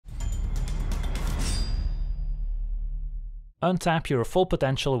Untap your full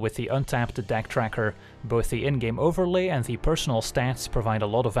potential with the Untapped Deck Tracker. Both the in-game overlay and the personal stats provide a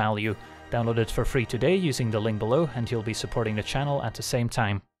lot of value. Download it for free today using the link below and you'll be supporting the channel at the same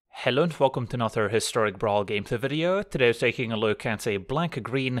time. Hello and welcome to another Historic Brawl gameplay video. Today we're taking a look at a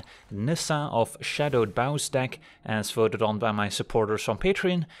black-green Nissa of Shadowed Boughs deck as voted on by my supporters on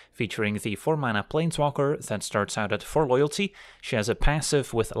Patreon, featuring the 4-mana Planeswalker that starts out at 4 loyalty. She has a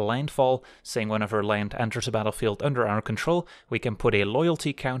passive with landfall, saying whenever land enters a battlefield under our control, we can put a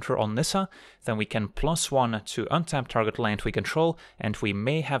loyalty counter on Nissa, then we can +1 to untap target land we control, and we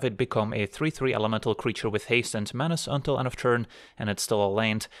may have it become a 3/3 elemental creature with haste and menace until end of turn, and it's still a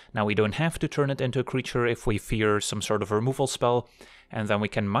land. Now we don't have to turn it into a creature if we fear some sort of removal spell, and then we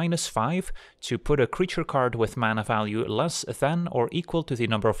can -5 to put a creature card with mana value less than or equal to the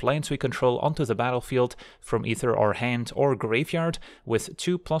number of lands we control onto the battlefield from either our hand or graveyard with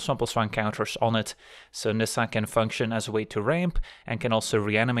 2 +1/+1 counters on it. So Nissa can function as a way to ramp and can also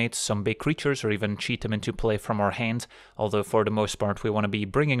reanimate some big creatures or even cheat them into play from our hand, although for the most part we want to be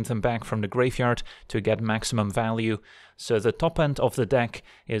bringing them back from the graveyard to get maximum value. So the top end of the deck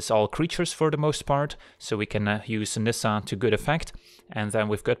is all creatures for the most part, so we can use Nissa to good effect. And then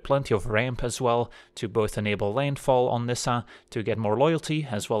we've got plenty of ramp as well to both enable landfall on Nissa to get more loyalty,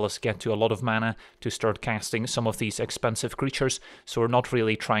 as well as get to a lot of mana to start casting some of these expensive creatures. So we're not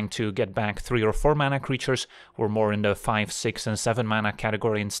really trying to get back 3 or 4 mana creatures, we're more in the 5, 6 and 7 mana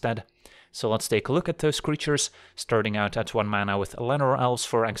category instead. So let's take a look at those creatures, starting out at 1 mana with Lenor Elves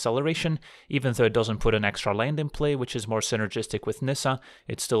for acceleration. Even though it doesn't put an extra land in play, which is more synergistic with Nissa,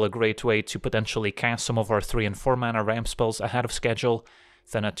 it's still a great way to potentially cast some of our 3 and 4 mana ramp spells ahead of schedule.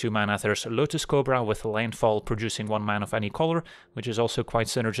 Then at 2 mana there's Lotus Cobra with landfall producing 1 mana of any color, which is also quite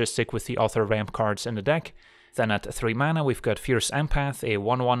synergistic with the other ramp cards in the deck. Then at 3 mana we've got Fierce Empath, a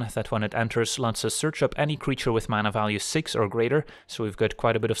 1/1 that when it enters lets us search up any creature with mana value 6 or greater, so we've got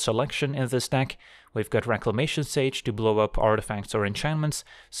quite a bit of selection in this deck. We've got Reclamation Sage to blow up artifacts or enchantments,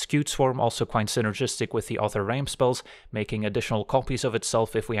 Skewed Swarm also quite synergistic with the other ramp spells, making additional copies of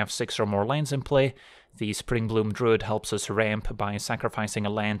itself if we have 6 or more lands in play. The Springbloom Druid helps us ramp by sacrificing a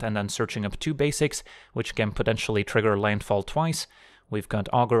land and then searching up 2 basics, which can potentially trigger landfall twice. We've got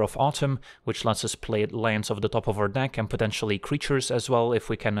Augur of Autumn, which lets us play lands off the top of our deck and potentially creatures as well if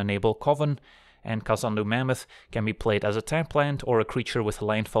we can enable Coven. And Kazandu Mammoth can be played as a tap land or a creature with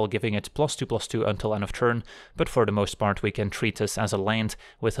landfall, giving it +2/+2 until end of turn, but for the most part we can treat this as a land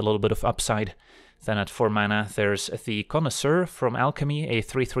with a little bit of upside. Then at 4 mana there's the Connoisseur from Alchemy, a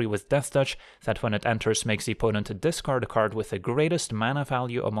 3/3 with Death Touch that when it enters makes the opponent discard a card with the greatest mana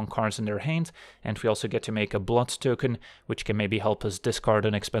value among cards in their hand, and we also get to make a Blood token, which can maybe help us discard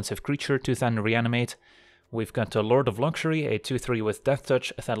an expensive creature to then reanimate. We've got a Lord of Luxury, a 2/3 with Death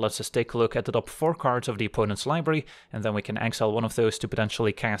Touch that lets us take a look at the top 4 cards of the opponent's library, and then we can exile one of those to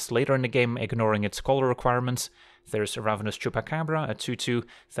potentially cast later in the game, ignoring its color requirements. There's Ravenous Chupacabra, a 2/2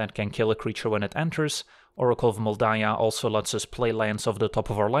 that can kill a creature when it enters. Oracle of Moldiah also lets us play lands off the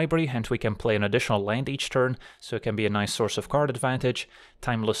top of our library, and we can play an additional land each turn, so it can be a nice source of card advantage.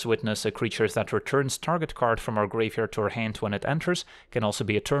 Timeless Witness, a creature that returns target card from our graveyard to our hand when it enters, can also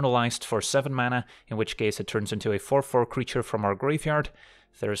be eternalized for 7 mana, in which case it turns into a 4/4 creature from our graveyard.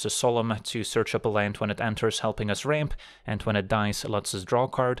 There's a Solemn to search up a land when it enters, helping us ramp, and when it dies, it lets us draw a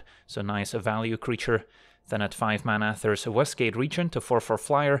card, so nice value creature. Then at 5 mana there's a Westgate Regent, a 4/4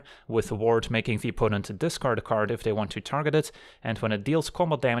 flyer with a ward making the opponent discard a card if they want to target it, and when it deals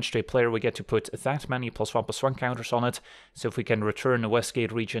combat damage to a player we get to put that many +1/+1 counters on it. So if we can return a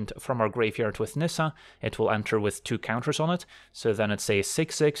Westgate Regent from our graveyard with Nissa, it will enter with 2 counters on it, so then it's a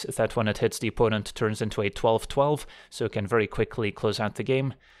 6/6 that when it hits the opponent turns into a 12/12, so it can very quickly close out the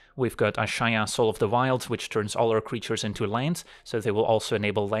game. We've got Ashaya, Soul of the Wild, which turns all our creatures into lands, so they will also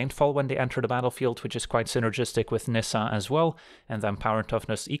enable landfall when they enter the battlefield, which is quite synergistic with Nissa as well, and then power and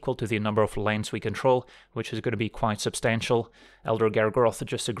toughness equal to the number of lands we control, which is going to be quite substantial. Elder Gargoth,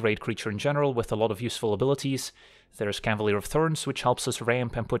 just a great creature in general with a lot of useful abilities. There's Cavalier of Thorns, which helps us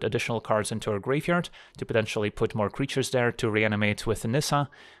ramp and put additional cards into our graveyard to potentially put more creatures there to reanimate with Nissa.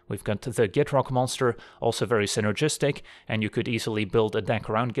 We've got the Gitrog Monster, also very synergistic, and you could easily build a deck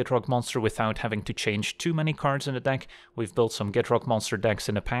around Gitrog Monster without having to change too many cards in the deck. We've built some Gitrog Monster decks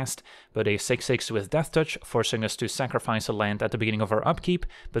in the past, but a 6/6 with Death Touch, forcing us to sacrifice a land at the beginning of our upkeep,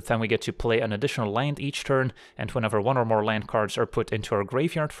 but then we get to play an additional land each turn, and whenever 1 or more land cards are put into our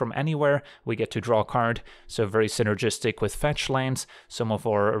graveyard from anywhere, we get to draw a card, so very synergistic with fetch lands. Some of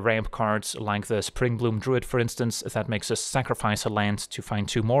our ramp cards, like the Springbloom Druid for instance, that makes us sacrifice a land to find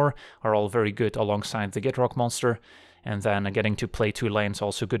 2 more, are all very good alongside the Gitrog Monster. and then getting to play 2 lands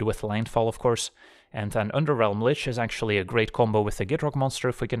also good with landfall, of course. And then Underrealm Lich is actually a great combo with the Gitrog monster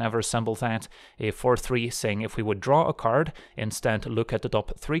if we can ever assemble that. A 4/3 saying if we would draw a card, instead look at the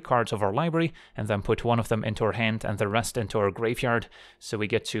top 3 cards of our library and then put one of them into our hand and the rest into our graveyard. So we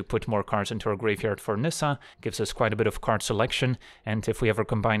get to put more cards into our graveyard for Nissa, gives us quite a bit of card selection, and if we ever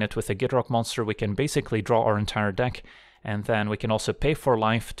combine it with a Gitrog monster we can basically draw our entire deck. And then we can also pay for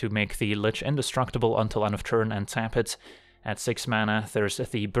life to make the Lich indestructible until end of turn and tap it. At 6 mana, there's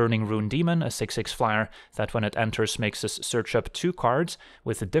the Burning Rune Demon, a 6/6 flyer that when it enters makes us search up 2 cards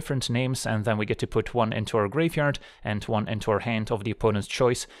with different names, and then we get to put one into our graveyard and one into our hand of the opponent's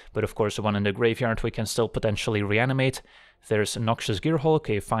choice, but of course the one in the graveyard we can still potentially reanimate. There's Noxious Gearhulk,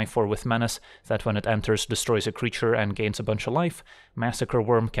 a 5/4 with Menace, that when it enters destroys a creature and gains a bunch of life. Massacre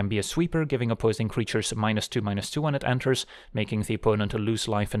Worm can be a sweeper, giving opposing creatures -2/-2 when it enters, making the opponent lose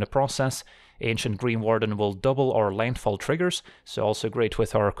life in the process. Ancient Green Warden will double our landfall triggers, so also great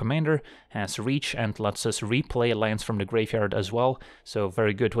with our commander, has reach and lets us replay lands from the graveyard as well, so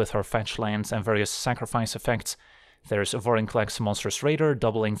very good with our fetch lands and various sacrifice effects. There's Vorinclex Monstrous Raider,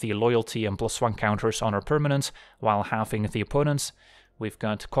 doubling the loyalty and +1 counters on our permanents, while halving the opponents. We've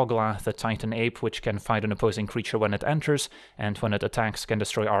got Kogla, the Titan Ape, which can fight an opposing creature when it enters, and when it attacks can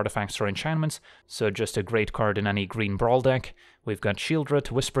destroy artifacts or enchantments, so just a great card in any green brawl deck. We've got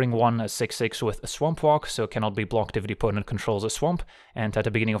Shieldred, Whispering One, a 6/6 with a Swamp Walk, so cannot be blocked if the opponent controls a swamp, and at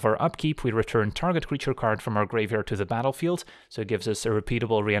the beginning of our upkeep we return target creature card from our graveyard to the battlefield, so it gives us a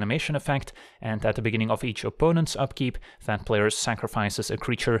repeatable reanimation effect, and at the beginning of each opponent's upkeep that player sacrifices a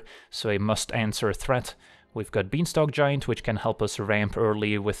creature, so a must-answer threat. We've got Beanstalk Giant, which can help us ramp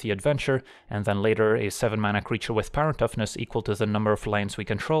early with the adventure, and then later a 7-mana creature with power toughness equal to the number of lands we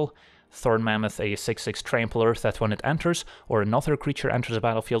control. Thorn Mammoth, a 6/6 trampler that when it enters, or another creature enters the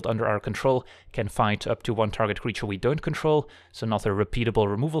battlefield under our control, can fight up to 1 target creature we don't control, so another repeatable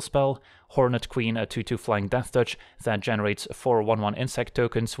removal spell. Hornet Queen, a 2/2 flying Death Touch that generates 4 1/1 insect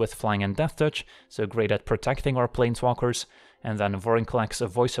tokens with flying and Death Touch, so great at protecting our planeswalkers. And then Vorinclex, a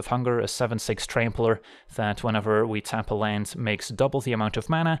Voice of Hunger, a 7/6 trampler that whenever we tap a land makes double the amount of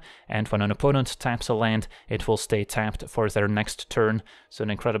mana, and when an opponent taps a land, it will stay tapped for their next turn, so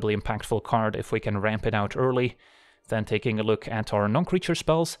an incredibly impactful card if we can ramp it out early. Then taking a look at our non-creature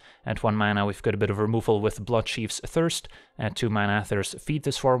spells, at 1 mana we've got a bit of removal with Bloodchief's Thirst, at 2 mana there's Feed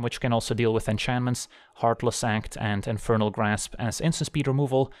the Swarm, which can also deal with enchantments, Heartless Act and Infernal Grasp as instant speed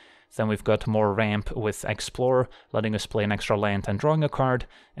removal. Then we've got more ramp with Explore, letting us play an extra land and drawing a card,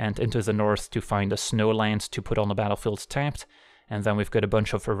 and Into the North to find a snow land to put on the battlefield tapped. And then we've got a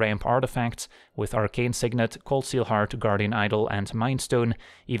bunch of ramp artifacts with Arcane Signet, Cold Steel Heart, Guardian Idol, and Mindstone,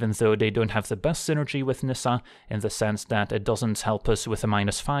 even though they don't have the best synergy with Nissa, in the sense that it doesn't help us with a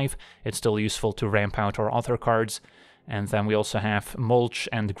 -5, it's still useful to ramp out our other cards. And then we also have Mulch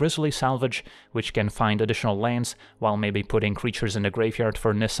and Grizzly Salvage, which can find additional lands while maybe putting creatures in the graveyard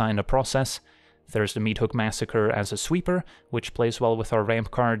for Nissa in the process. There's the Meathook Massacre as a sweeper, which plays well with our ramp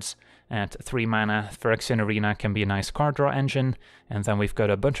cards. At 3 mana, Phyrexian Arena can be a nice card draw engine. And then we've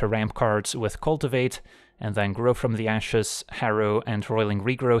got a bunch of ramp cards with Cultivate, and then Grow from the Ashes, Harrow, and Roiling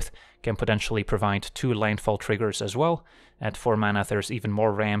Regrowth can potentially provide 2 landfall triggers as well. At 4 mana there's even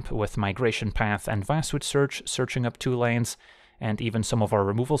more ramp with Migration Path and Vastwood Search, searching up 2 lands, and even some of our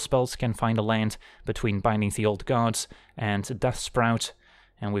removal spells can find a land between Binding the Old Gods and Death Sprout.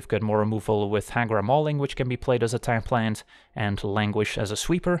 And we've got more removal with Hagra Mauling, which can be played as a tap land, and Languish as a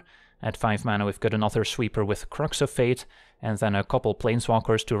sweeper. At 5 mana we've got another sweeper with Crux of Fate, and then a couple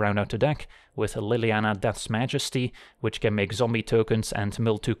planeswalkers to round out the deck, with Liliana Death's Majesty, which can make zombie tokens and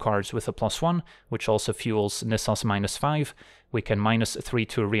mill 2 cards with a +1, which also fuels Nissa's -5. We can -3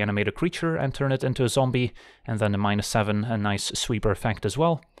 to reanimate a creature and turn it into a zombie, and then a -7, a nice sweeper effect as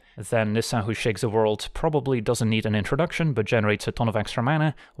well. Then Nissa, Who Shakes the World, probably doesn't need an introduction, but generates a ton of extra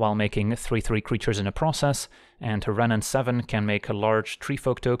mana while making 3/3 creatures in the process, and Renan 7 can make large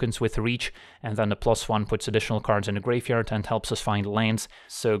Treefolk tokens with reach, and then the +1 puts additional cards in the graveyard and helps us find lands,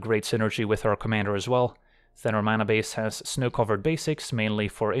 so great synergy with our commander as well. Then our mana base has snow-covered basics, mainly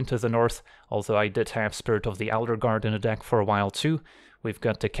for Into the North, although I did have Spirit of the Elder Guard in the deck for a while too. We've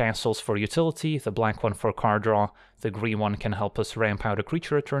got the castles for utility, the black one for card draw, the green one can help us ramp out a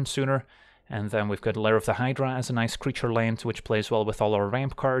creature a turn sooner, and then we've got Lair of the Hydra as a nice creature land, which plays well with all our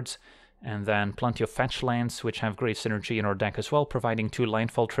ramp cards, and then plenty of fetch lands, which have great synergy in our deck as well, providing 2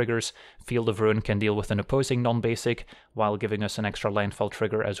 landfall triggers. Field of Ruin can deal with an opposing non-basic, while giving us an extra landfall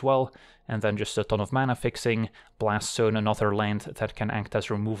trigger as well, and then just a ton of mana fixing, Blast Zone, another land that can act as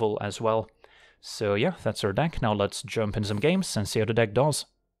removal as well. So yeah, that's our deck. Now let's jump in some games and see how the deck does.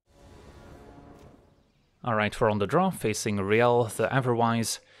 Alright, we're on the draw, facing Riel, the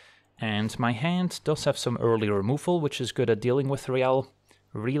Everwise, and my hand does have some early removal, which is good at dealing with Riel.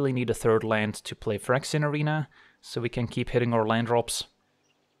 Really need a third land to play Phyrexian Arena, so we can keep hitting our land drops.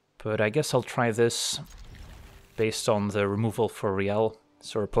 But I guess I'll try this based on the removal for Riel,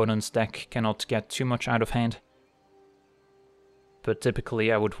 so our opponent's deck cannot get too much out of hand. But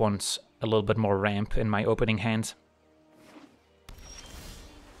typically I would want a little bit more ramp in my opening hand.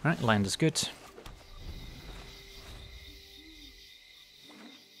 Alright, land is good.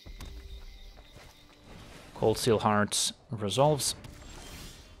 Cold Steel Heart resolves.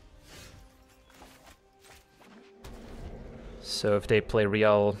 So if they play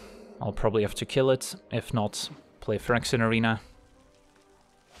Riel, I'll probably have to kill it. If not, play Phyrexian Arena.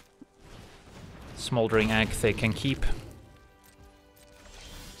 Smoldering Egg they can keep.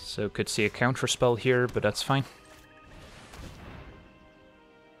 So could see a counter spell here, but that's fine.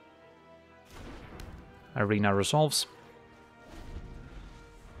 Arena resolves.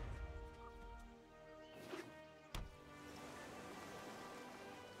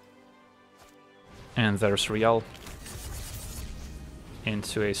 And there's Riel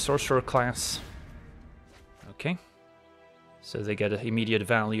into a sorcerer class. Okay. So they get an immediate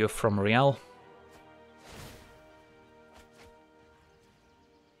value from Riel.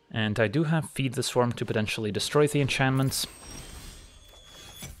 And I do have Feed the Swarm to potentially destroy the enchantments.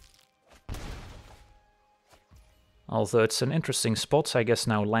 Although it's an interesting spot, I guess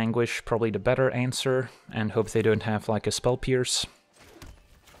now Languish probably the better answer, and hope they don't have like a Spell Pierce.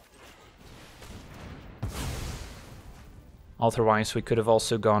 Otherwise we could have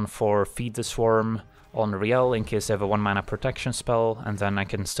also gone for Feed the Swarm on Riel in case they have a 1-mana protection spell, and then I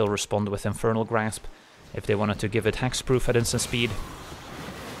can still respond with Infernal Grasp if they wanted to give it hexproof at instant speed.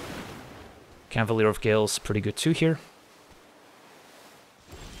 Cavalier of Gale's pretty good too here.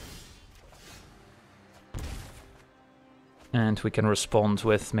 And we can respond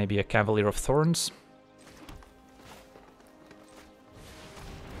with maybe a Cavalier of Thorns.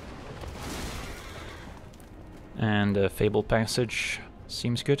 And a Fable Passage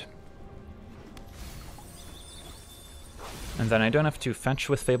seems good. And then I don't have to fetch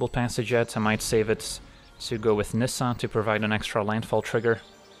with Fable Passage yet. I might save it to go with Nissa to provide an extra landfall trigger.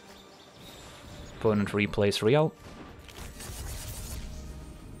 Opponent replays Riel.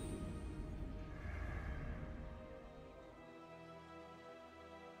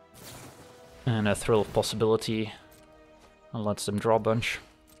 And a Thrill of Possibility lets them draw a bunch.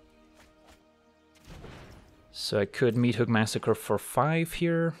 So I could Meathook Massacre for 5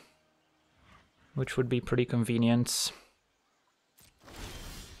 here, which would be pretty convenient.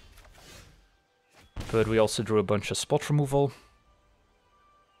 But we also drew a bunch of spot removal.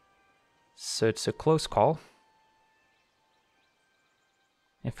 So it's a close call.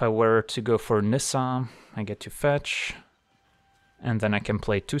 If I were to go for Nissa, I get to fetch, and then I can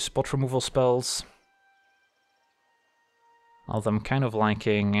play 2 spot removal spells. Although I'm kind of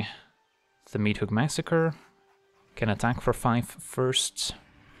liking the Meathook Massacre. Can attack for 5 first.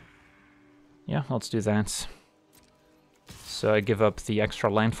 Yeah, let's do that. So I give up the extra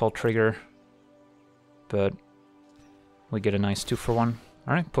landfall trigger, but we get a nice 2-for-1.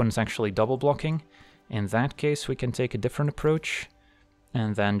 Alright, opponent's actually double blocking. In that case, we can take a different approach,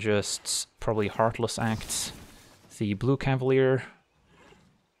 and then just probably Heartless Act the Blue Cavalier.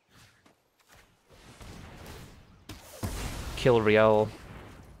 Kill Riel.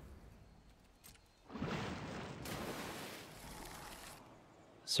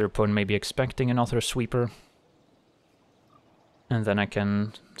 So opponent may be expecting another sweeper. And then I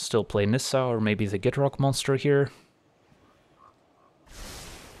can still play Nissa or maybe the Gitrock monster here.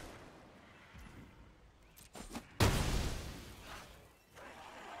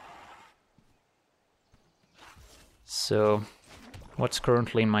 So what's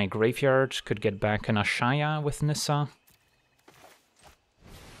currently in my graveyard could get back an Ashaya with Nissa.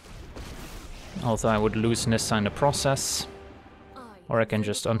 Although I would lose Nissa in the process. Or I can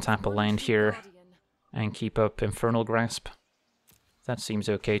just untap a land here and keep up Infernal Grasp. That seems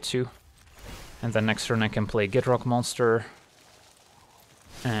okay too. And then next turn I can play Gitrock monster.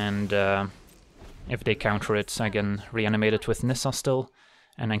 And if they counter it, I can reanimate it with Nissa still.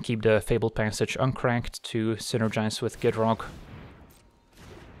 And then keep the Fable Passage uncracked to synergize with Gitrock.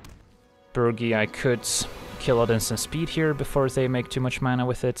 Burgi I could kill at instant speed here before they make too much mana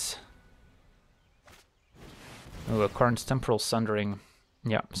with it. Oh, a Karn's Temporal Sundering.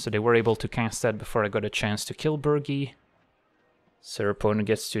 Yeah, so they were able to cast that before I got a chance to kill Burgi. So their opponent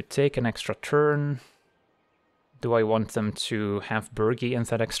gets to take an extra turn. Do I want them to have Burgi in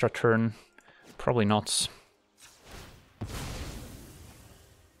that extra turn? Probably not.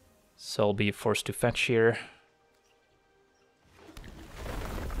 So I'll be forced to fetch here.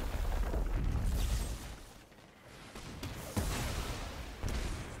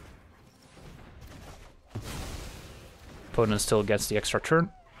 Opponent still gets the extra turn.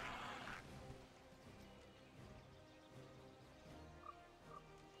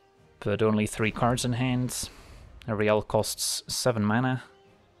 But only 3 cards in hand. Ariel costs 7 mana.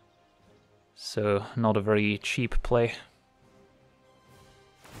 So not a very cheap play.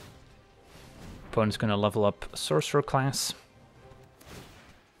 Opponent's gonna level up Sorcerer class,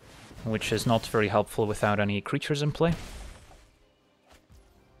 which is not very helpful without any creatures in play.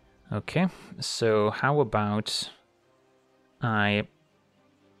 Okay, so how about I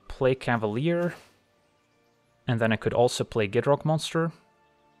play Cavalier, and then I could also play Gidrock Monster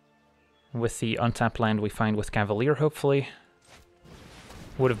with the untapped land we find with Cavalier, hopefully.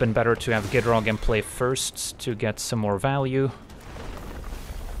 Would have been better to have Gidrock in play first to get some more value,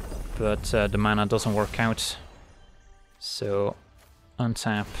 but the mana doesn't work out. So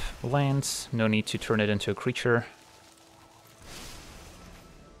untap lands, no need to turn it into a creature.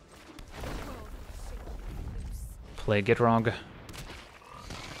 Play Gidrock,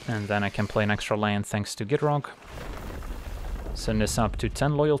 and then I can play an extra land thanks to Gidrock. Send this up to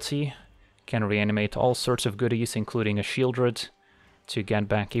 10 loyalty, can reanimate all sorts of goodies including a Shieldred to get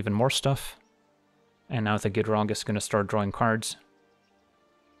back even more stuff. And now the Gidrock is going to start drawing cards.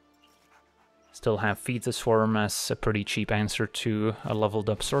 Still have Feed the Swarm as a pretty cheap answer to a leveled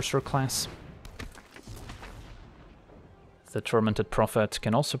up Sorcerer class. The Tormented Prophet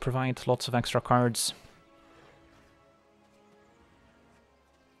can also provide lots of extra cards.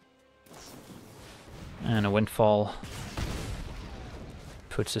 And a Windfall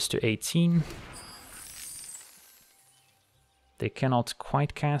puts us to 18. They cannot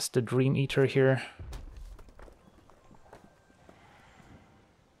quite cast the Dream Eater here.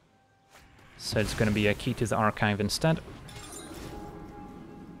 So it's going to be a Key to the Archive instead.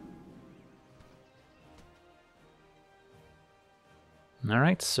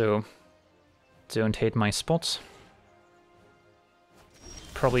 Alright, so don't hate my spots.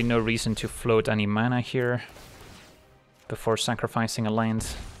 Probably no reason to float any mana here before sacrificing a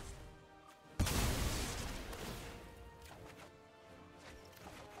land.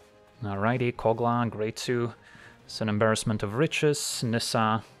 Alrighty, Kogla, grade 2. It's an Embarrassment of Riches.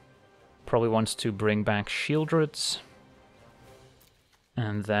 Nissa probably wants to bring back Shieldreds.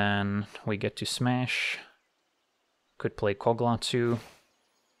 And then we get to smash. Could play Kogla too.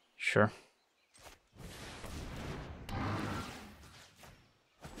 Sure.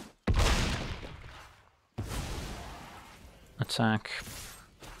 Attack.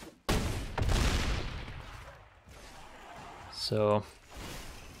 So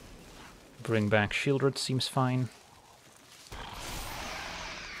bring back Shieldred seems fine.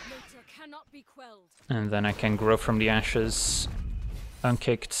 And then I can grow from the ashes,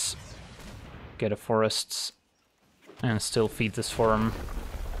 unkicked, get a forest, and still feed this form.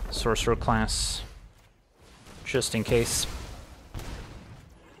 Sorcerer class, just in case.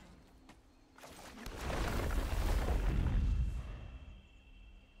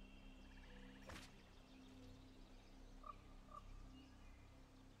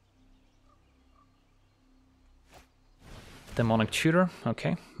 Demonic Tutor,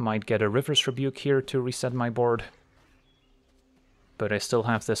 okay. Might get a River's Rebuke here to reset my board. But I still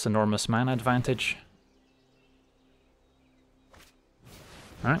have this enormous mana advantage.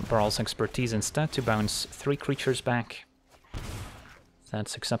 Alright, Baral's Expertise instead to bounce 3 creatures back.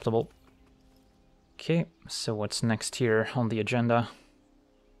 That's acceptable. Okay, so what's next here on the agenda?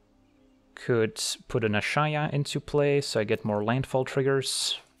 Could put an Ashaya into play so I get more landfall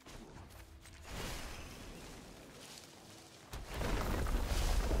triggers.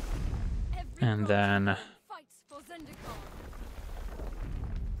 And then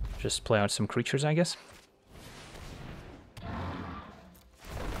just play out some creatures, I guess.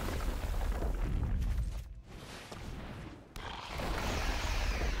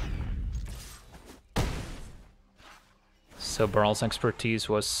 So Baral's Expertise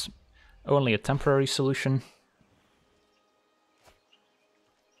was only a temporary solution.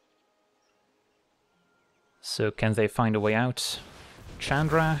 So can they find a way out?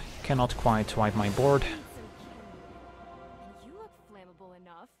 Chandra cannot quite wipe my board. You look flammable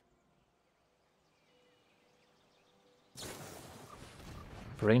enough.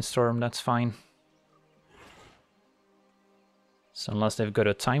 Brainstorm, that's fine. So unless they've got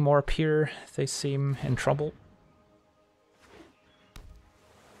a Time Warp here, they seem in trouble.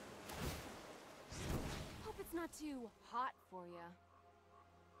 Hope it's not too hot for you.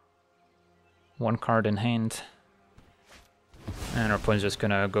 1 card in hand. And our opponent's just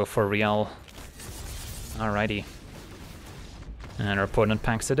gonna go for Riel. Alrighty. And our opponent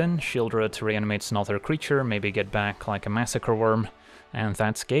packs it in, Shieldred reanimates another creature, maybe get back like a Massacre Worm, and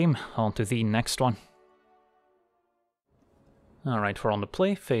that's game. On to the next one. Alright, we're on the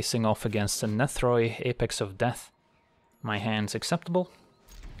play, facing off against a Nethroi, Apex of Death. My hand's acceptable.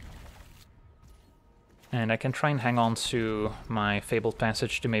 And I can try and hang on to my Fabled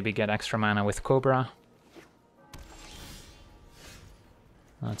Passage to maybe get extra mana with Cobra.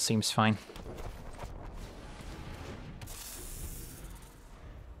 That seems fine.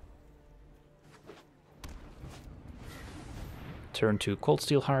 Turn to Cold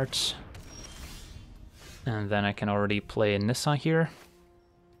Steel Hearts. And then I can already play Nissa here.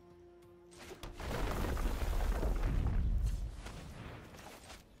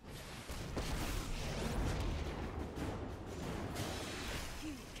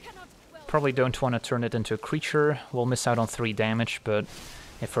 Probably don't want to turn it into a creature. We'll miss out on 3 damage, but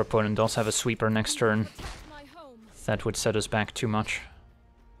if our opponent does have a sweeper next turn, that would set us back too much.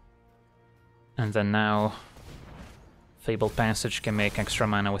 And then now Fabled Passage can make extra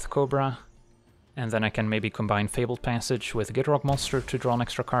mana with Cobra, and then I can maybe combine Fabled Passage with Gitrog Monster to draw an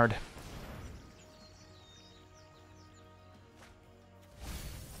extra card.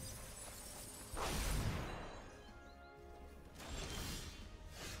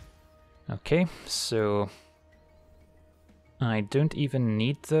 Okay, so I don't even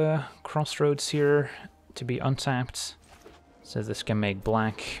need the Crossroads here to be untapped, so this can make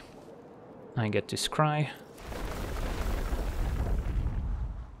black. I get to scry.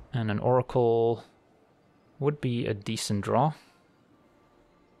 And an Oracle would be a decent draw.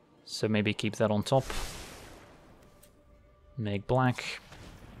 So maybe keep that on top. Make black.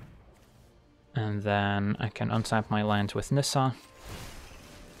 And then I can untap my land with Nissa.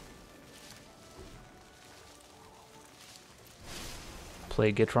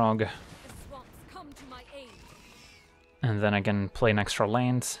 Play Gitrog. And then I can play an extra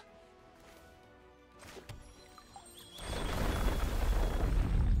land.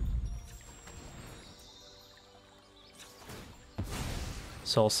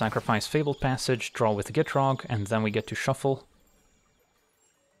 So I'll sacrifice Fabled Passage, draw with Gitrog, and then we get to shuffle.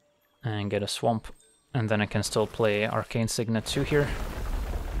 And get a swamp. And then I can still play Arcane Signet 2 here.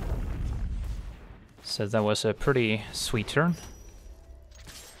 So that was a pretty sweet turn.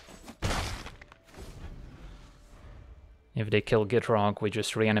 If they kill Gitrog, we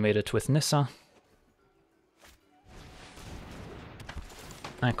just reanimate it with Nissa.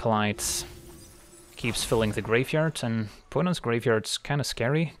 MacLeod keeps filling the graveyard, and opponent's graveyard's kind of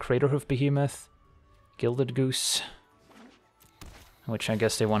scary. Craterhoof Behemoth, Gilded Goose, which I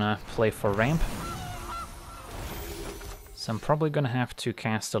guess they want to play for ramp. So I'm probably going to have to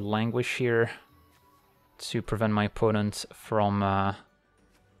cast a Languish here to prevent my opponent from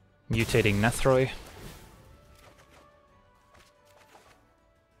mutating Nethroi.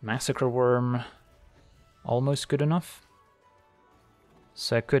 Massacre Worm, almost good enough.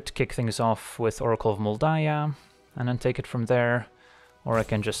 So I could kick things off with Oracle of Moldaya, and then take it from there, or I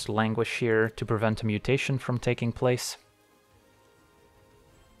can just Languish here to prevent a mutation from taking place.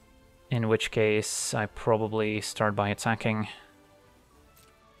 In which case, I probably start by attacking.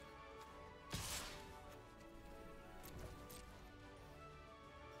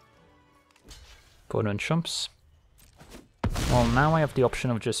 Opponent jumps. Well, now I have the option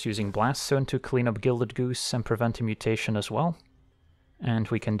of just using Blast Zone to clean up Gilded Goose and prevent a mutation as well. And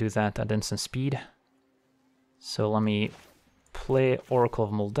we can do that at instant speed. So let me play Oracle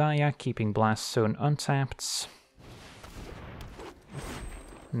of Moldaya, keeping Blast Zone untapped.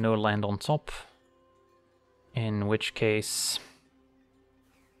 No land on top. In which case,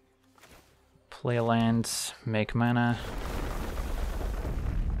 play a land, make mana.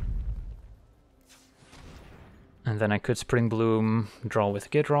 And then I could Spring Bloom, draw with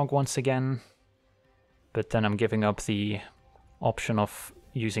Gitrog once again. But then I'm giving up the option of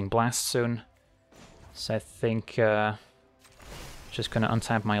using Blast Zone. So I think just gonna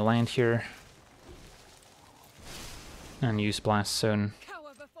untap my land here and use Blast Zone,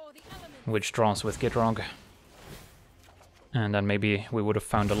 which draws with Gitrog. And then maybe we would have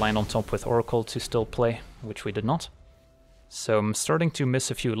found a land on top with Oracle to still play, which we did not. So I'm starting to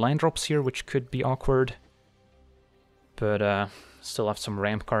miss a few land drops here, which could be awkward. But still have some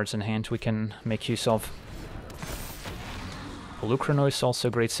ramp cards in hand we can make use of. Polukranos also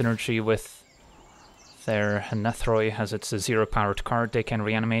great synergy with their Nethroi, as it's a 0-powered card they can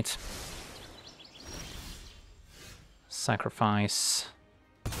reanimate. Sacrifice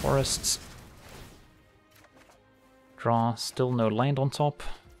forests. Draw, still no land on top.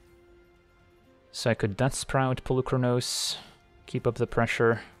 So I could Death Sprout Polukranos, keep up the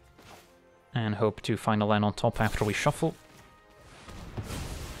pressure, and hope to find a land on top after we shuffle.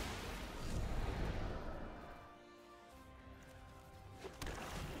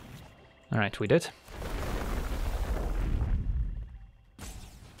 Alright, we did.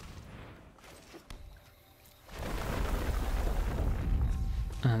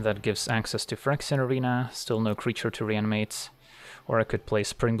 And that gives access to Phyrexian Arena, still no creature to reanimate. Or I could play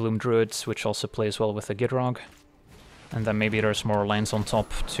Springbloom Druids, which also plays well with the Gitrog. And then maybe there's more lands on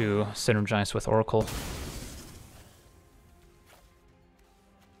top to synergize with Oracle.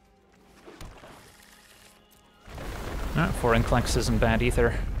 Vorinclex isn't bad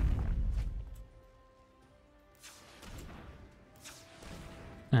either.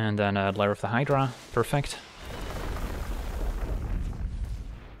 And then Lair of the Hydra, perfect.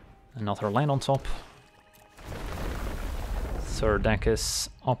 Another land on top. So our deck is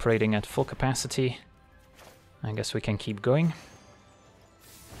operating at full capacity. I guess we can keep going.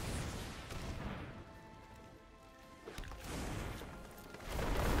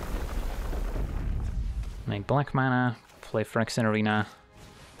 Make black mana, play Phyrexian Arena.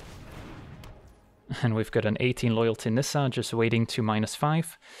 And we've got an 18 loyalty Nissa just waiting to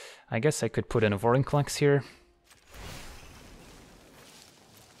 -5. I guess I could put in a Vorinclex here.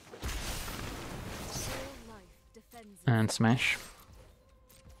 And smash.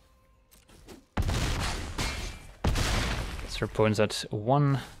 So our opponent's at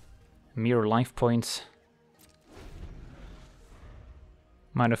 1 mere life point.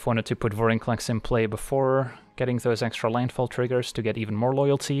 Might have wanted to put Vorinclex in play before getting those extra landfall triggers to get even more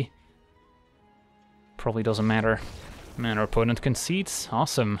loyalty. Probably doesn't matter. Man, our opponent concedes.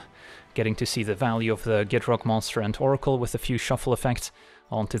 Awesome. Getting to see the value of the Gitrog monster and Oracle with a few shuffle effects.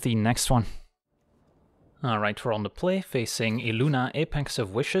 On to the next one. Alright, we're on the play, facing Illuna, Apex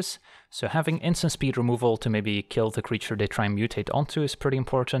of Wishes, so having instant speed removal to maybe kill the creature they try and mutate onto is pretty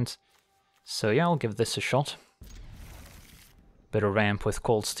important. So yeah, I'll give this a shot. Bit of ramp with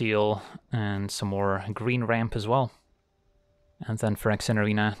Cold Steel, and some more green ramp as well. And then Phyrexian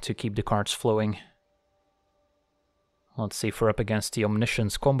Arena to keep the cards flowing. Let's see if we're up against the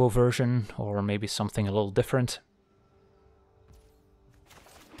Omniscience combo version, or maybe something a little different.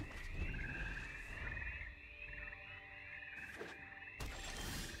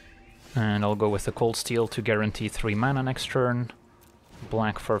 And I'll go with the Cold Steel to guarantee 3 mana next turn.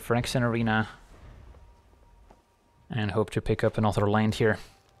 Black for Phyrexian Arena. And hope to pick up another land here.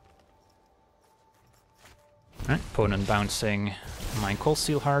 Right, opponent bouncing my Cold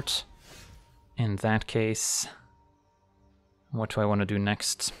Steel Heart. In that case, what do I want to do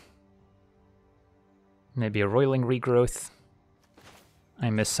next? Maybe a Roiling Regrowth. I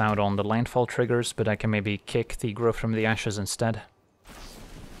miss out on the landfall triggers, but I can maybe kick the Growth from the Ashes instead.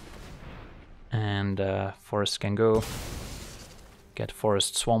 And Forest can go. Get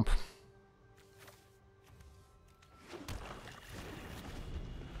Forest Swamp.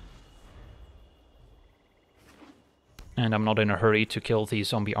 And I'm not in a hurry to kill the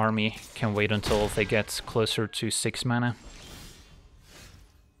zombie army. Can wait until they get closer to 6 mana.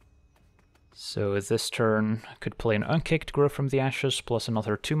 So this turn I could play an unkicked Growth from the Ashes plus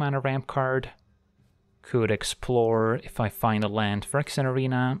another 2 mana ramp card. Could explore if I find a land Phyrexian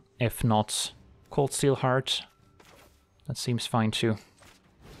Arena. If not, Cold Steel Heart. That seems fine too.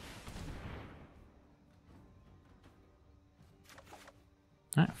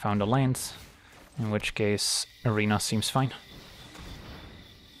 Found a land, in which case Arena seems fine.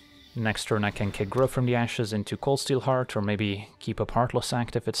 Next turn I can kick Growth from the Ashes into Cold Steel Heart, or maybe keep up Heartless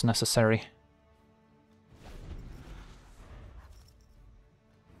Act if it's necessary.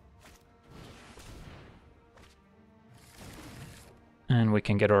 And we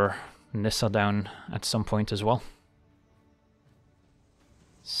can get our Nissa down at some point as well.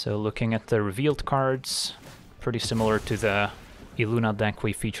 So looking at the revealed cards, pretty similar to the Illuna deck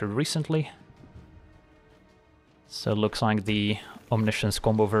we featured recently. So it looks like the Omniscience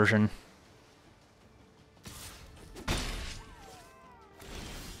combo version.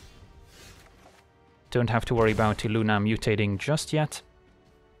 Don't have to worry about Illuna mutating just yet.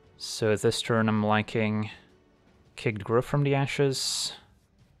 So this turn I'm liking kicked Growth from the Ashes.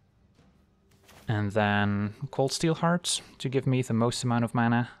 And then Cold Steel Heart to give me the most amount of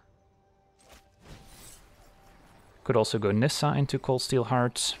mana. Could also go Nissa into Cold Steel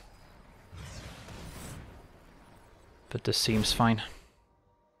Heart. But this seems fine.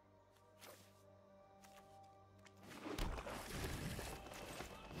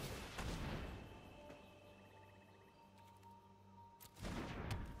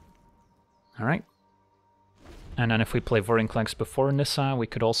 Alright. And then if we play Vorinclex before Nissa, we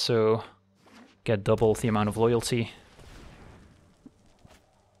could also get double the amount of loyalty.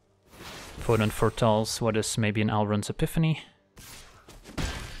 Opponent foretells what is maybe an Alrund's Epiphany.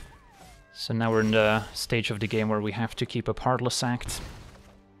 So now we're in the stage of the game where we have to keep up Heartless Act.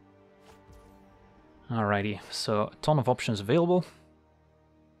 Alrighty, so a ton of options available.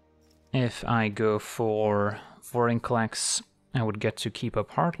 If I go for Vorinclex, I would get to keep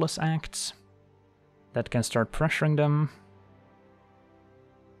up Heartless Acts. That can start pressuring them.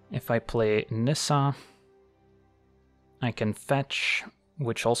 If I play Nissa, I can fetch,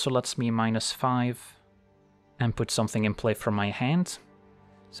 which also lets me -5, and put something in play from my hand.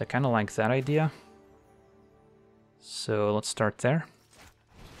 So I kind of like that idea. So let's start there.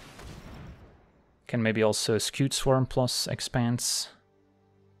 Can maybe also Skewed Swarm plus Expanse.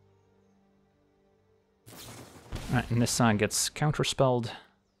 Alright, Nissa gets counterspelled.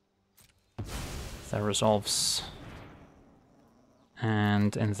 That resolves.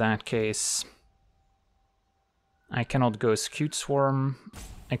 And in that case, I cannot go Skewed Swarm,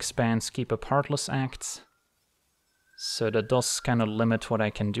 Expanse, keep up Heartless Act. So that does kind of limit what I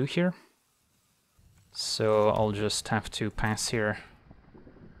can do here. So I'll just have to pass here.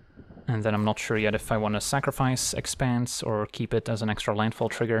 And then I'm not sure yet if I want to sacrifice Expanse or keep it as an extra landfall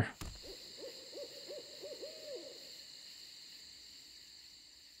trigger.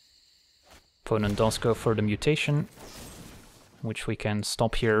 Opponent does go for the mutation, which we can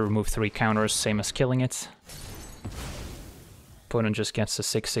stop here, remove 3 counters, same as killing it. Opponent just gets a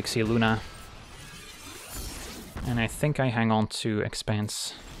 6/6 Luna. And I think I hang on to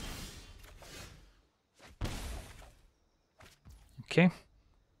Expanse. Okay.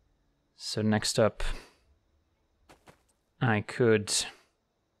 So next up, I could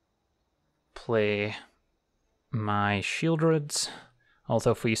play my Shieldred,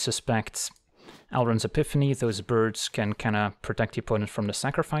 although if we suspect Alrund's Epiphany, those birds can kind of protect the opponent from the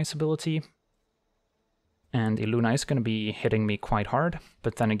sacrifice ability. And Iluna is going to be hitting me quite hard,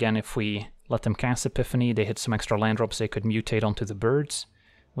 but then again, if we let them cast Epiphany, they hit some extra land drops, they could mutate onto the birds,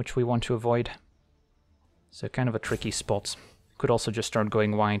 which we want to avoid. So kind of a tricky spot. Could also just start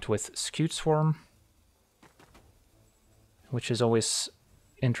going wide with Skewed Swarm, which is always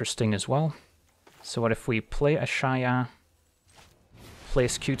interesting as well. So what if we play Ashaya, play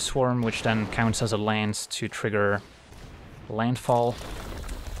Skewed Swarm, which then counts as a land to trigger landfall,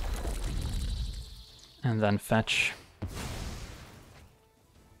 and then fetch,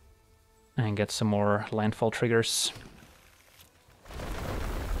 and get some more landfall triggers.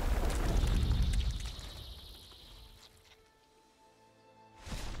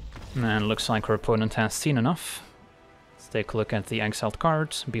 And looks like our opponent has seen enough. Let's take a look at the exiled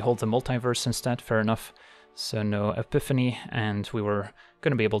card. Behold the Multiverse instead, fair enough. So no Epiphany, and we were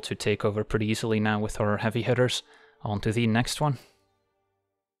going to be able to take over pretty easily now with our heavy hitters. On to the next one.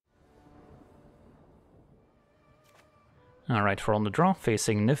 Alright, we're on the draw,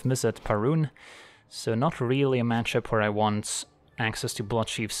 facing Niv Mizzet Parun. So not really a matchup where I want access to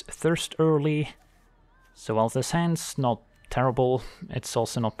Bloodchief's Thirst early. So while this hand's not terrible, it's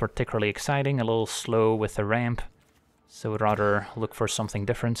also not particularly exciting, a little slow with the ramp, so I'd rather look for something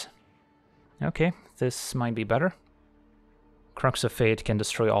different. Okay, this might be better. Crux of Fate can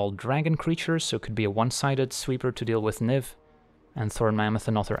destroy all dragon creatures, so it could be a one-sided sweeper to deal with Niv, and Thorn Mammoth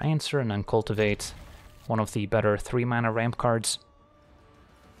another answer, and then Cultivate, one of the better 3-mana ramp cards.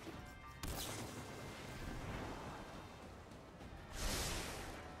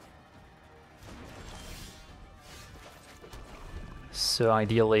 So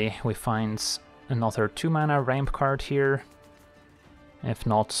ideally we find another 2-mana ramp card here. If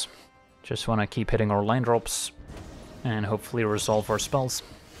not, just want to keep hitting our land drops and hopefully resolve our spells.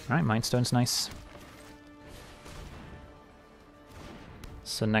 Alright, Mind Stone's nice.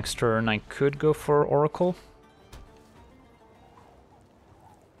 So next turn I could go for Oracle.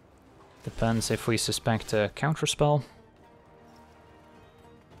 Depends if we suspect a counterspell.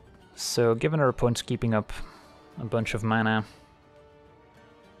 So given our opponent's keeping up a bunch of mana,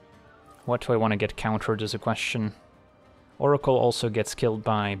 what do I want to get countered is a question. Oracle also gets killed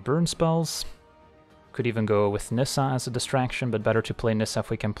by burn spells. Could even go with Nissa as a distraction, but better to play Nissa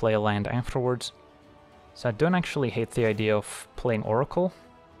if we can play a land afterwards. So I don't actually hate the idea of playing Oracle.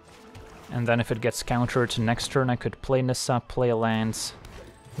 And then if it gets countered next turn I could play Nissa, play a land,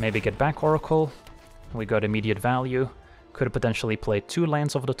 maybe get back Oracle. We got immediate value. Could potentially play 2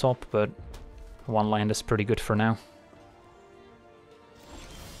 lands off the top, but 1 land is pretty good for now.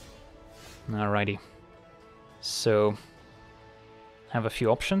 Alrighty, so have a few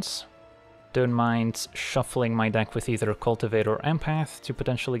options. Don't mind shuffling my deck with either Cultivate or Empath to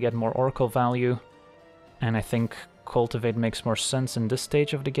potentially get more Oracle value, and I think Cultivate makes more sense in this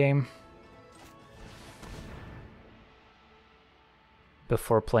stage of the game.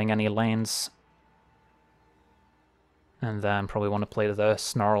 before playing any lands. And then probably want to play the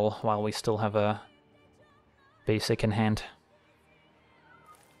Snarl while we still have a basic in hand.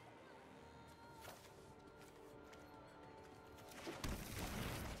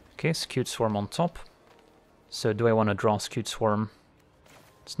 Okay, Skewed Swarm on top. So do I want to draw Skewed Swarm?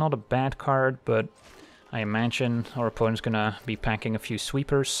 It's not a bad card, but I imagine our opponent's gonna be packing a few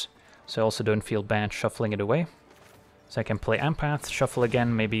sweepers, so I also don't feel bad shuffling it away. So I can play Empath, shuffle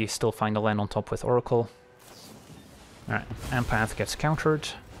again, maybe still find a land on top with Oracle. Alright, Empath gets countered,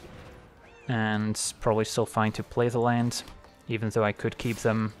 and probably still fine to play the land, even though I could keep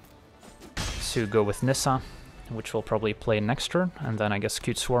them to go with Nissa, which we'll probably play next turn, and then I guess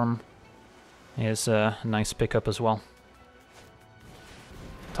Skewed Swarm is a nice pickup as well.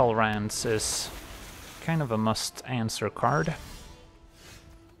 Tolerance is kind of a must-answer card.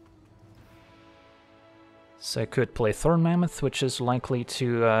 So I could play Thorn Mammoth, which is likely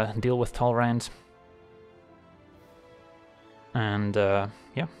to deal with Tolerant. And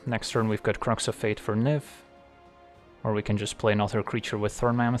yeah, next turn we've got Crux of Fate for Niv. Or we can just play another creature with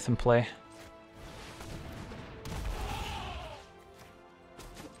Thorn Mammoth in play.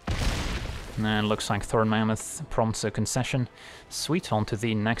 And looks like Thorn Mammoth prompts a concession. Sweet, on to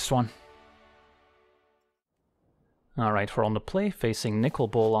the next one. Alright, we're on the play, facing Nicol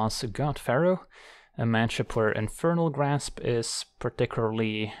Bolas God Pharaoh. A matchup where Infernal Grasp is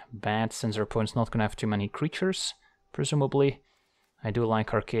particularly bad, since our opponent's not going to have too many creatures, presumably. I do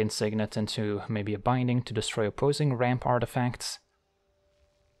like Arcane Signet into maybe a Binding to destroy opposing ramp artifacts.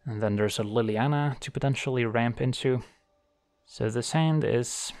 And then there's a Liliana to potentially ramp into. So this hand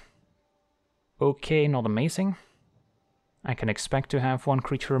is okay, not amazing. I can expect to have one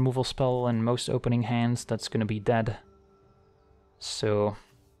creature removal spell in most opening hands that's going to be dead. So,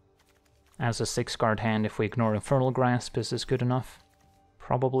 as a 6-card hand, if we ignore Infernal Grasp, is this good enough?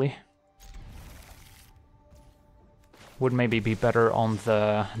 Probably. Would maybe be better on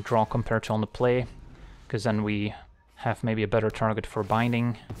the draw compared to on the play, because then we have maybe a better target for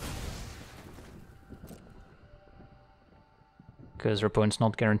binding. Because our opponent's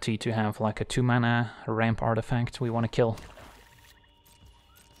not guaranteed to have like a 2-mana ramp artifact we want to kill.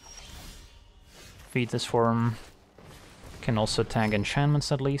 Feed this form. Can also tag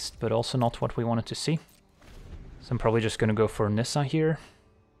enchantments at least, but also not what we wanted to see. So I'm probably just going to go for Nissa here.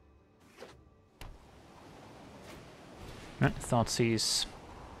 Thoughtseize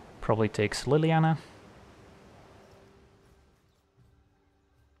probably takes Liliana.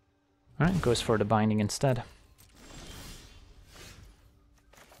 Alright, goes for the binding instead.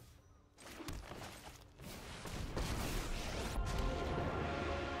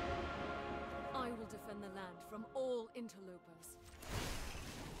 I will defend the land from all interlopers.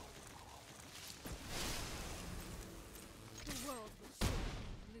 The world will surely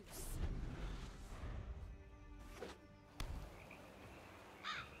be loose.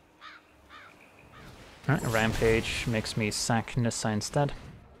 Alright, Rampage makes me sack Nissa instead.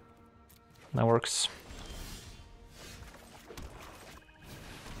 That works.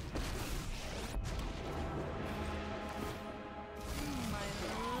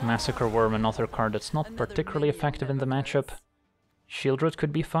 Massacre Worm, another card that's not particularly effective in the matchup. Shieldred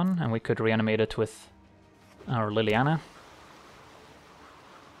could be fun, and we could reanimate it with our Liliana.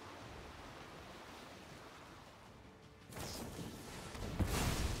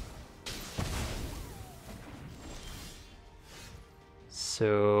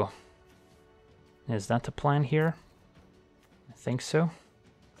 So, is that the plan here? I think so.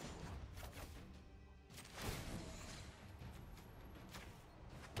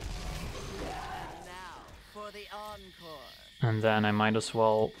 And then I might as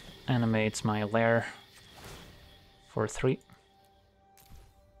well animate my lair for 3.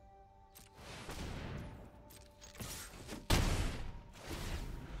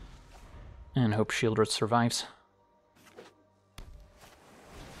 And hope Shieldred survives.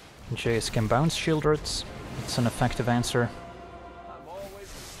 Jace can bounce Shieldred. It's an effective answer.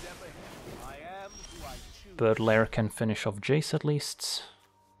 But Lair can finish off Jace at least.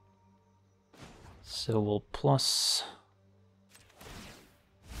 So we'll plus.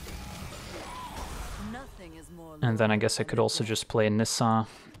 And then I guess I could also just play Nissa,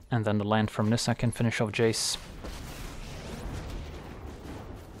 and then the land from Nissa can finish off Jace.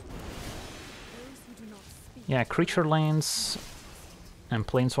 Yeah, creature lands and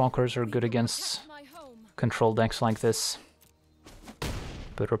planeswalkers are good against control decks like this.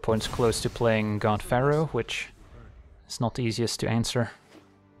 But our opponent's close to playing God Pharaoh, which is not the easiest to answer.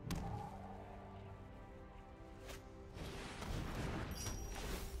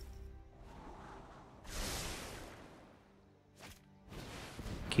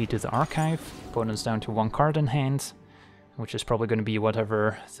 Key to the archive. Opponent's down to 1 card in hand, which is probably going to be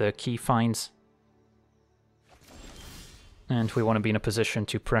whatever the key finds. And we want to be in a position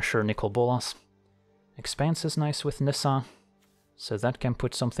to pressure Nicol Bolas. Expanse is nice with Nissa, so that can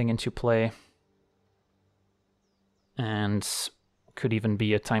put something into play. And could even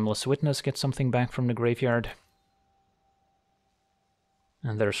be a Timeless Witness, get something back from the graveyard.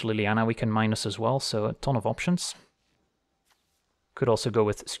 And there's Liliana we can minus as well, so a ton of options. Could also go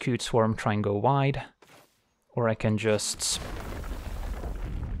with Skewed Swarm, try and go wide. Or I can just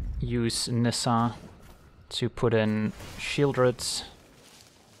use Nissa to put in Shieldred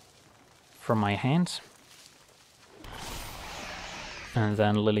from my hand. And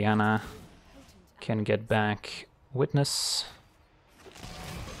then Liliana can get back Witness,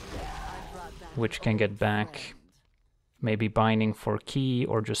 which can get back maybe Binding for key,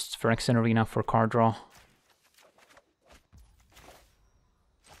 or just Phyrexian Arena for card draw.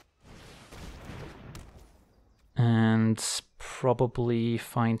 And probably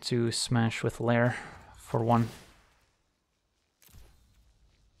fine to smash with Lair for 1.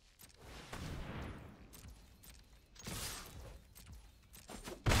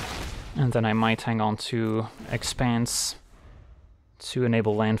 And then I might hang on to Expanse to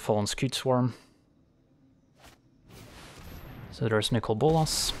enable Landfall and Skewed Swarm. So there's Nicol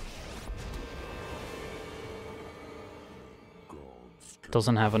Bolas.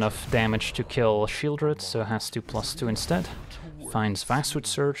 Doesn't have enough damage to kill Shieldred, so has to +2 instead. Finds Vastwood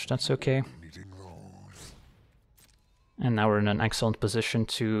Surge, that's okay. And now we're in an excellent position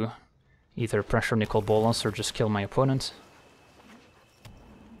to either pressure Nicol Bolas or just kill my opponent.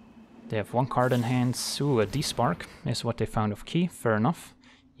 They have 1 card in hand. Ooh, a D-Spark is what they found of key, fair enough.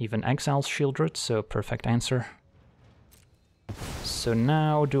 Even exiles Shieldred, so perfect answer. So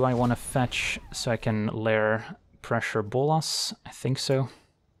now, do I want to fetch so I can lair pressure Bolas? I think so.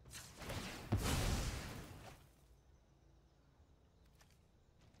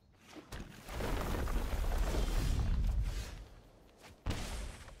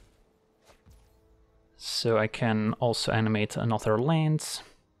 So I can also animate another land.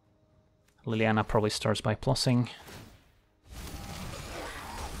 Liliana probably starts by plussing.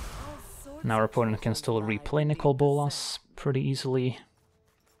 Now our opponent can still replay Nicol Bolas pretty easily.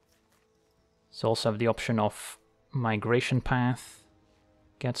 So also have the option of Migration Path.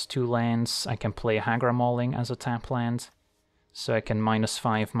 Gets 2 lands. I can play Hagra Mauling as a tap land. So I can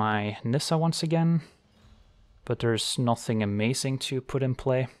 -5 my Nissa once again. But there's nothing amazing to put in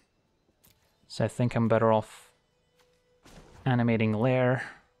play. So I think I'm better off animating Lair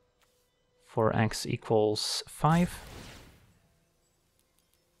for x equals 5.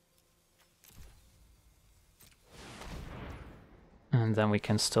 And then we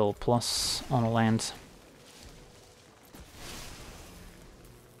can still plus on a land.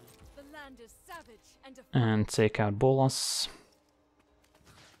 And take out Bolas.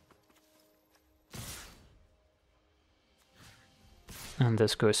 And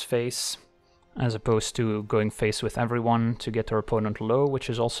this goes face, as opposed to going face with everyone to get our opponent low, which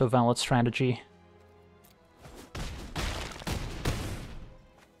is also a valid strategy.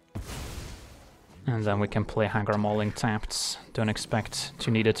 And then we can play Hagra Mauling tapped. Don't expect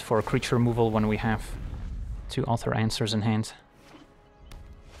to need it for creature removal when we have 2 other answers in hand.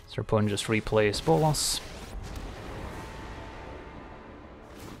 So our opponent just replays Bolas.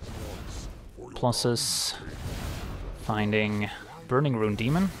 Pluses. Finding Burning Rune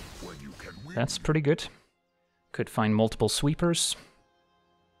Demon. That's pretty good. Could find multiple sweepers.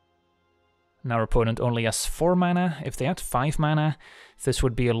 Now our opponent only has 4 mana. If they had 5 mana, this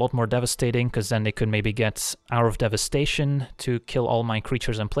would be a lot more devastating, because then they could maybe get Hour of Devastation to kill all my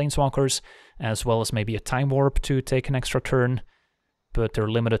creatures and planeswalkers, as well as maybe a Time Warp to take an extra turn. But they're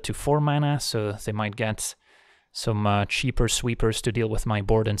limited to 4 mana, so they might get some cheaper sweepers to deal with my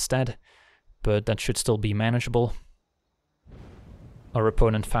board instead. But that should still be manageable. Our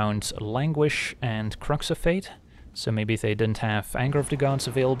opponent found Languish and Crux of Fate, so maybe they didn't have Anger of the Gods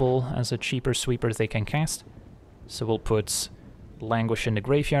available as a cheaper sweeper they can cast. So we'll put Languish in the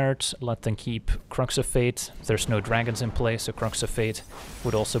graveyard, let them keep Crux of Fate. There's no dragons in play, so Crux of Fate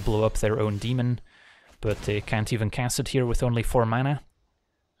would also blow up their own demon, but they can't even cast it here with only 4 mana.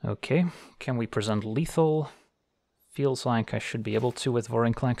 Okay, can we present lethal? Feels like I should be able to with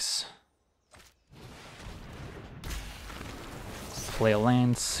Vorinclex. Play a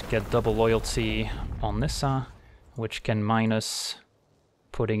land, get double loyalty on Nissa, which can minus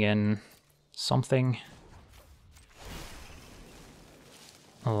putting in something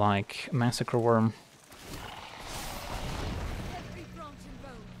like Massacre Worm.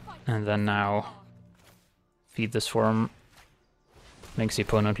 And then now feed this worm Makes the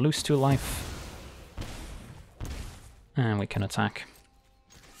opponent lose 2 life. And we can attack.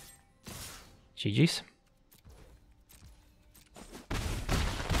 GG's.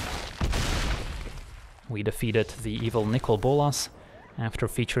 We defeated the evil Nicol Bolas after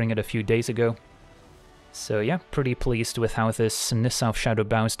featuring it a few days ago. So yeah, pretty pleased with how this Nissa of Shadowed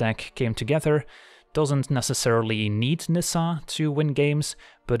Boughs deck came together. Doesn't necessarily need Nissa to win games,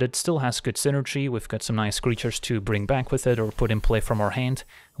 but it still has good synergy. We've got some nice creatures to bring back with it or put in play from our hand,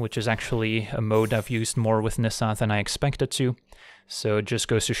 which is actually a mode I've used more with Nissa than I expected to. So it just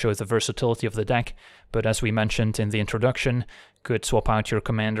goes to show the versatility of the deck, but as we mentioned in the introduction, could swap out your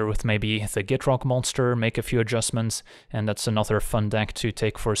commander with maybe the Gitrock monster, make a few adjustments, and that's another fun deck to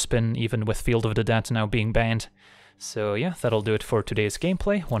take for a spin, even with Field of the Dead now being banned. So yeah, that'll do it for today's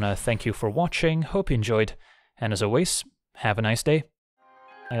gameplay. Wanna thank you for watching, hope you enjoyed, and as always, have a nice day.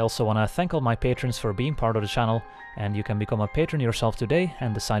 I also wanna thank all my patrons for being part of the channel, and you can become a patron yourself today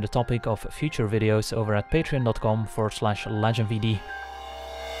and decide the topic of future videos over at patreon.com/LegenVD.